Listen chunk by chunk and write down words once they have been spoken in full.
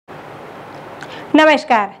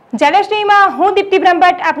નમસ્કાર, ZSTVમાં હું દીપ્તિ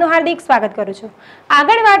બ્રહ્મભટ્ટ આપનું હાર્દિક સ્વાગત કરું છું।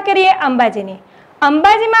 આગળ વાત કરીએ અંબાજીની।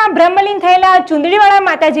 અંબાજીમાં બ્રહ્મલીન થયેલા ચુંદડીવાળા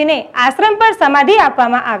માતાજીને આશ્રમ પર સમાધિ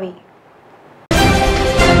આપવામાં આવી।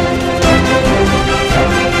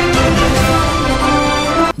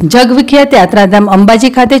 જગવિખ્યાત યાત્રાધામ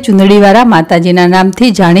અંબાજી ખાતે ચુંદડીવાળા માતાજીના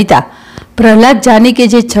નામથી જાણીતા પ્રહલાદ જાની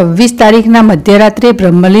કે જે 26 તારીખના મધ્યરાત્રે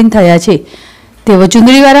બ્રહ્મલીન થયા છે, તેઓ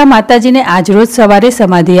ચુંદડીવાળા માતાજીને આજરોજ સવારે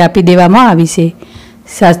સમાધિ આપી દેવામાં આવી છે।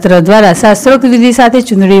 શાસ્ત્ર દ્વારા શાસ્ત્રોક્ત વિધિ સાથે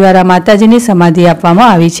ચુંદડીવાળા માતાજીની સમાધિ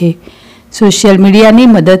આપવામાં આવી છે। સોશિયલ મીડિયાની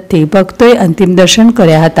મદદથી ભક્તોએ અંતિમ દર્શન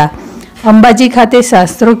કર્યા હતા। અંબાજી ખાતે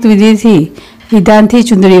શાસ્ત્રોક્ત વિધાનથી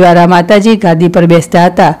ચુંદડીવાળા માતાજી ગાદી પર બેસતા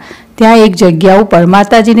હતા, ત્યાં એક જગ્યા ઉપર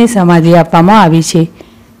માતાજીની સમાધિ આપવામાં આવી છે।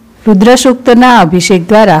 રુદ્ર સૂક્તના અભિષેક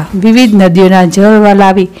દ્વારા વિવિધ નદીઓના જળ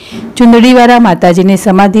લાવી ચુંદડીવાળા માતાજીને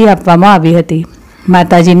સમાધિ આપવામાં આવી હતી।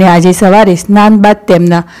 માતાજીને આજે સવારે સ્નાન બાદ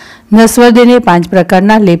તેમના નસવદેને 5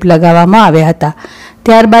 પ્રકારના લેપ લગાવવામાં આવ્યા હતા।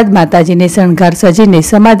 ત્યારબાદ માતાજીને શણગાર સજીને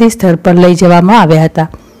સમાધિ સ્થળ પર લઈ જવામાં આવ્યા હતા।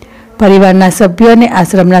 પરિવારના સભ્યો અને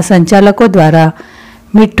આશ્રમના સંચાલકો દ્વારા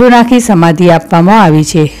મીઠું નાખી સમાધિ આપવામાં આવી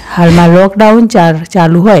છે। હાલમાં લોકડાઉન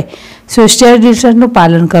ચાલુ હોય, સોશિયલ ડિસ્ટન્સનું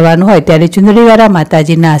પાલન કરવાનું હોય ત્યારે ચુંદડીવાળા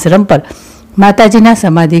માતાજીના આશ્રમ પર માતાજીના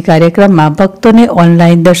સમાધિ કાર્યક્રમમાં ભક્તોને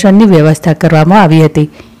ઓનલાઈન દર્શનની વ્યવસ્થા કરવામાં આવી હતી।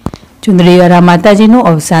 ચુંદડીવાળા માતાજીનું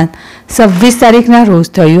અવસાન 26 તારીખના રોજ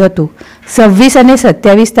થયું હતું। 26 અને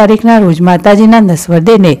 27 તારીખના રોજ માતાજીના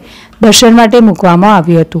નસવદેને દર્શન માટે મૂકવામાં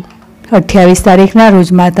આવ્યું હતું। 28 તારીખના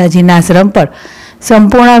રોજ માતાજીના આશ્રમ પર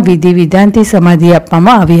સંપૂર્ણ વિધિ વિધાનથી સમાધિ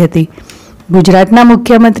આપવામાં આવી હતી। ગુજરાતના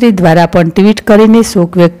મુખ્યમંત્રી દ્વારા પણ ટ્વીટ કરીને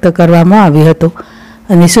શોક વ્યક્ત કરવામાં આવ્યો હતો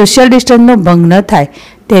અને સોશિયલ ડિસ્ટન્સનો ભંગ ન થાય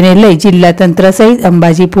તેને લઈ જિલ્લા તંત્ર સહિત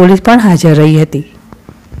અંબાજી પોલીસ પણ હાજર રહી હતી।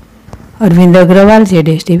 અરવિંદ અગ્રવાલ,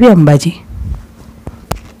 ZSTV, અંબાજી।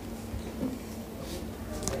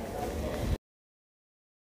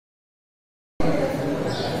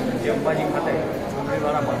 અંબાજી ખાતે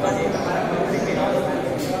ચુંદડીવાળા માતાજી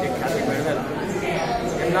એક ખ્યાતિ મેળવેલા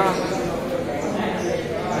એમના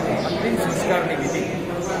અંતિમ સંસ્કારની વિધિ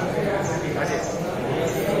આજે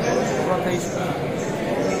પૂર્ણ થઈ છે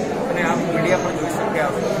અને આપ મીડિયા પર જોઈ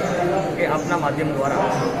શક્યા હશો કે આપના માધ્યમ દ્વારા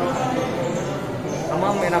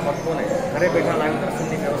તમામ એના ભક્તોને ઘરે બેઠા લાઈવ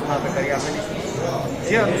દર્શનની વ્યવસ્થા આપણે કરી આપેલી છે।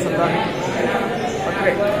 જે અનુસંધાને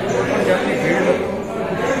અત્રે કોઈપણ જાતની ભીડ નથી।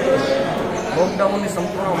 લોકડાઉનની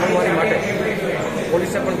સંપૂર્ણ અમલવારી માટે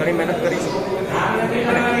પોલીસે પણ ઘણી મહેનત કરી છે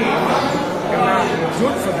અને એમના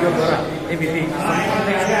જૂથ સભ્યો દ્વારા એ વિધિ